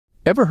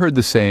Ever heard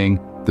the saying,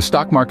 the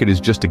stock market is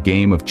just a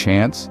game of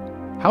chance?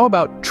 How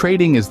about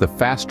trading is the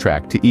fast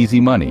track to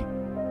easy money?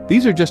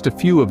 These are just a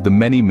few of the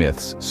many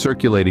myths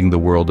circulating the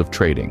world of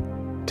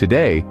trading.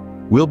 Today,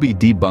 we'll be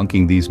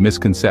debunking these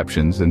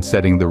misconceptions and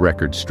setting the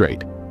record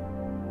straight.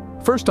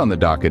 First on the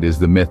docket is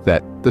the myth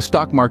that the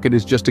stock market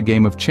is just a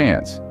game of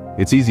chance.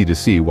 It's easy to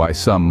see why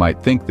some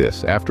might think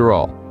this. After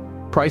all,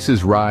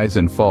 prices rise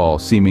and fall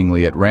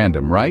seemingly at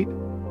random, right?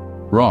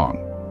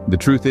 Wrong. The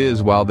truth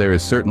is, while there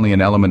is certainly an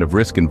element of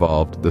risk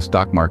involved, the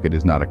stock market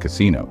is not a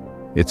casino.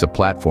 It's a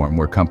platform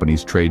where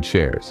companies trade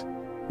shares.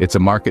 It's a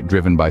market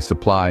driven by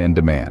supply and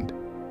demand.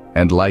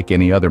 And like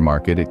any other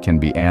market, it can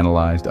be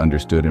analyzed,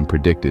 understood, and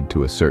predicted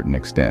to a certain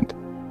extent.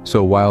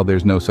 So while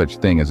there's no such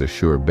thing as a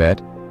sure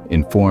bet,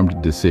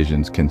 informed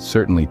decisions can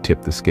certainly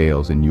tip the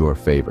scales in your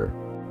favor.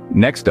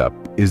 Next up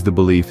is the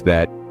belief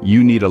that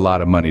you need a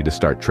lot of money to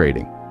start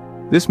trading.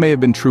 This may have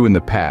been true in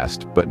the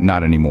past, but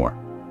not anymore.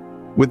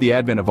 With the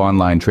advent of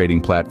online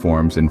trading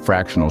platforms and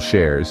fractional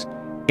shares,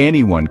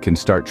 anyone can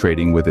start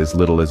trading with as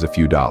little as a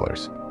few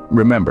dollars.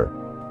 Remember,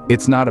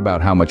 it's not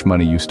about how much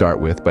money you start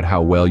with, but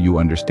how well you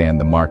understand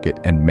the market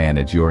and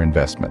manage your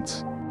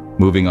investments.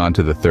 Moving on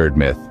to the third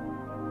myth.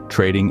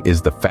 Trading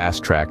is the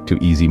fast track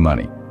to easy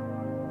money.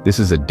 This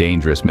is a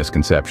dangerous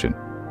misconception.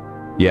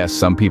 Yes,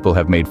 some people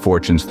have made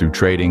fortunes through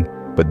trading,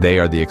 but they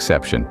are the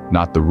exception,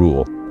 not the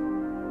rule.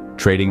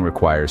 Trading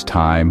requires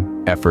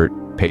time, effort,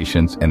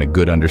 patience, and a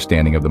good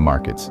understanding of the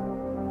markets.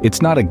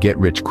 It's not a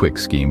get-rich-quick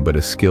scheme, but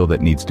a skill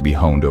that needs to be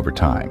honed over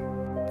time.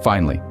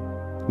 Finally,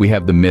 we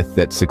have the myth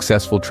that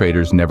successful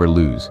traders never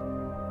lose.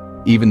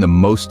 Even the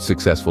most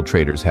successful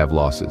traders have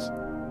losses.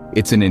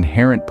 It's an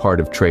inherent part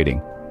of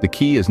trading. The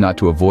key is not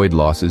to avoid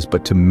losses,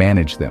 but to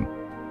manage them.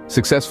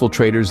 Successful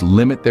traders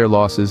limit their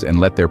losses and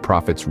let their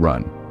profits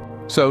run.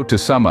 So, to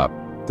sum up,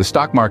 the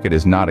stock market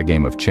is not a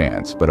game of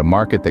chance, but a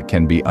market that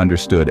can be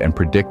understood and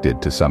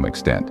predicted to some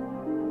extent.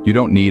 You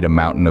don't need a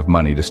mountain of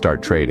money to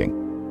start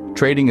trading.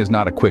 Trading is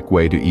not a quick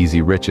way to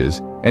easy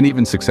riches, and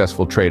even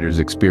successful traders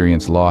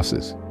experience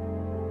losses.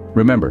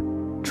 Remember,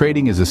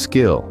 trading is a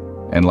skill,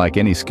 and like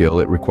any skill,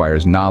 it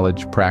requires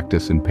knowledge,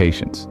 practice, and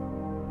patience.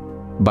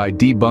 By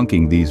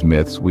debunking these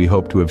myths, we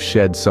hope to have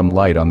shed some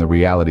light on the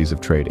realities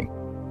of trading.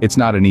 It's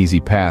not an easy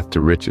path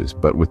to riches,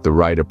 but with the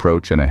right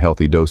approach and a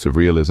healthy dose of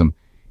realism,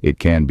 it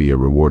can be a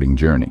rewarding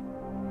journey.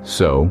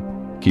 So,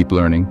 keep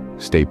learning,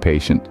 stay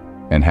patient,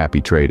 and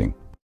happy trading.